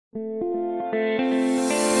Talk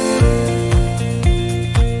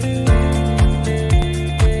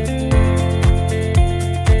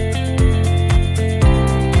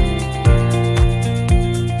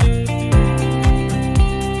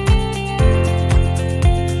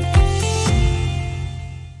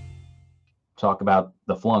about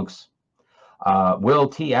the Flunks. Will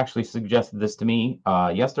T actually suggested this to me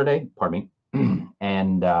yesterday, pardon me,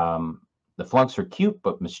 and the Flunks are cute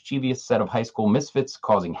but mischievous set of high school misfits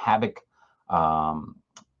causing havoc by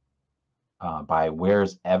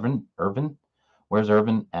Where's Irvin,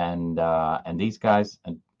 and these guys,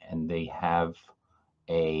 and they have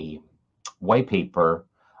a white paper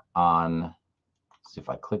on. Let's see if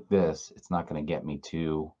I click this, it's not going to get me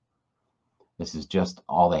to. This is just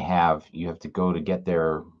all they have. You have to go to get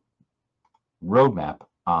their roadmap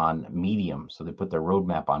on Medium. So they put their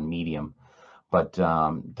roadmap on Medium. But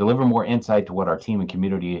deliver more insight to what our team and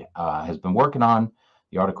community has been working on.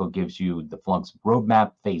 The article gives you the Flunks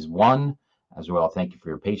roadmap phase 1 as well. Thank you for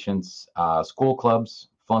your patience. School clubs,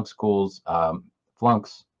 Flunk schools,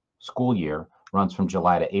 Flunks school year runs from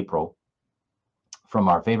July to April. From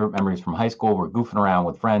our favorite memories from high school, we're goofing around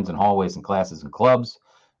with friends in hallways and classes and clubs.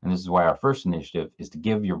 And this is why our first initiative is to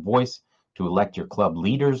give your voice to elect your club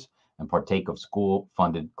leaders and partake of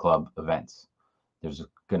school-funded club events. There's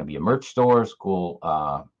going to be a merch store, school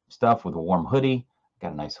stuff with a warm hoodie.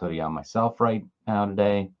 Got a nice hoodie on myself right now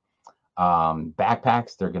today.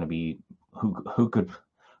 Backpacks. They're going to be who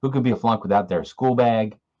could be a flunk without their school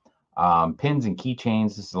bag. Pins and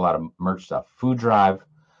keychains. This is a lot of merch stuff. Food drive.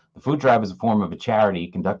 The food drive is a form of a charity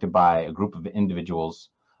conducted by a group of individuals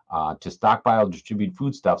to stockpile, distribute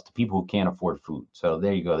foodstuffs to people who can't afford food. So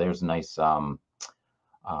there you go. There's a nice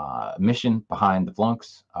mission behind the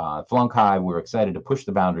Flunks. Flunk High, we're excited to push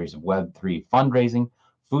the boundaries of Web3 fundraising.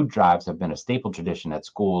 Food drives have been a staple tradition at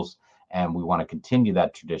schools, and we want to continue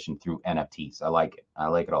that tradition through NFTs. I like it. I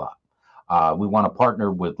like it a lot. We want to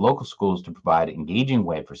partner with local schools to provide an engaging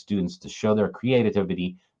way for students to show their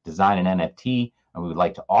creativity, design an NFT, and we would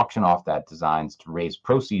like to auction off that designs to raise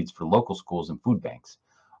proceeds for local schools and food banks.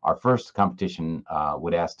 Our first competition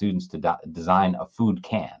would ask students to design a food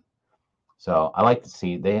can. So I like to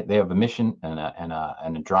see they have a mission and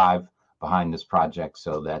a drive behind this project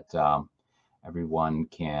so that everyone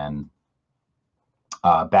can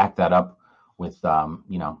back that up with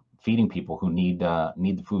feeding people who need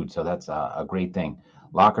the food. So that's a great thing.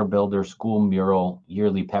 Locker builder, school mural,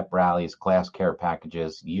 yearly pep rallies, class care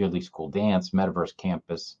packages, yearly school dance, metaverse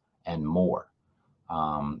campus, and more.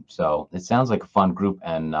 So it sounds like a fun group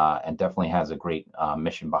and definitely has a great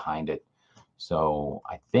mission behind it. So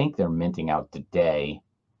I think they're minting out today.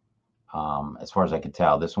 As far as I can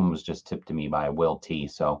tell, this one was just tipped to me by Will T.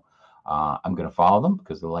 So I'm going to follow them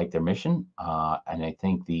because they like their mission. And I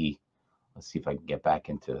think let's see if I can get back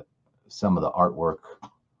into some of the artwork.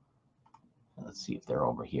 Let's see if they're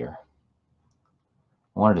over here.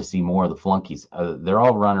 I wanted to see more of the flunkies. They're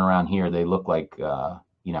all running around here. They look like,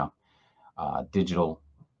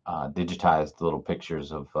 digitized little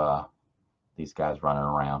pictures of these guys running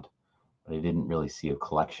around. But I didn't really see a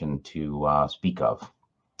collection to speak of.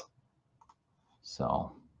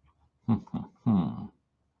 So,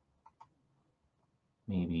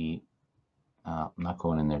 maybe I'm not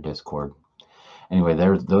going in their Discord. Anyway,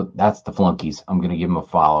 that's the flunkies. I'm going to give them a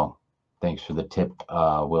follow. Thanks for the tip,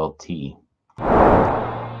 Will T.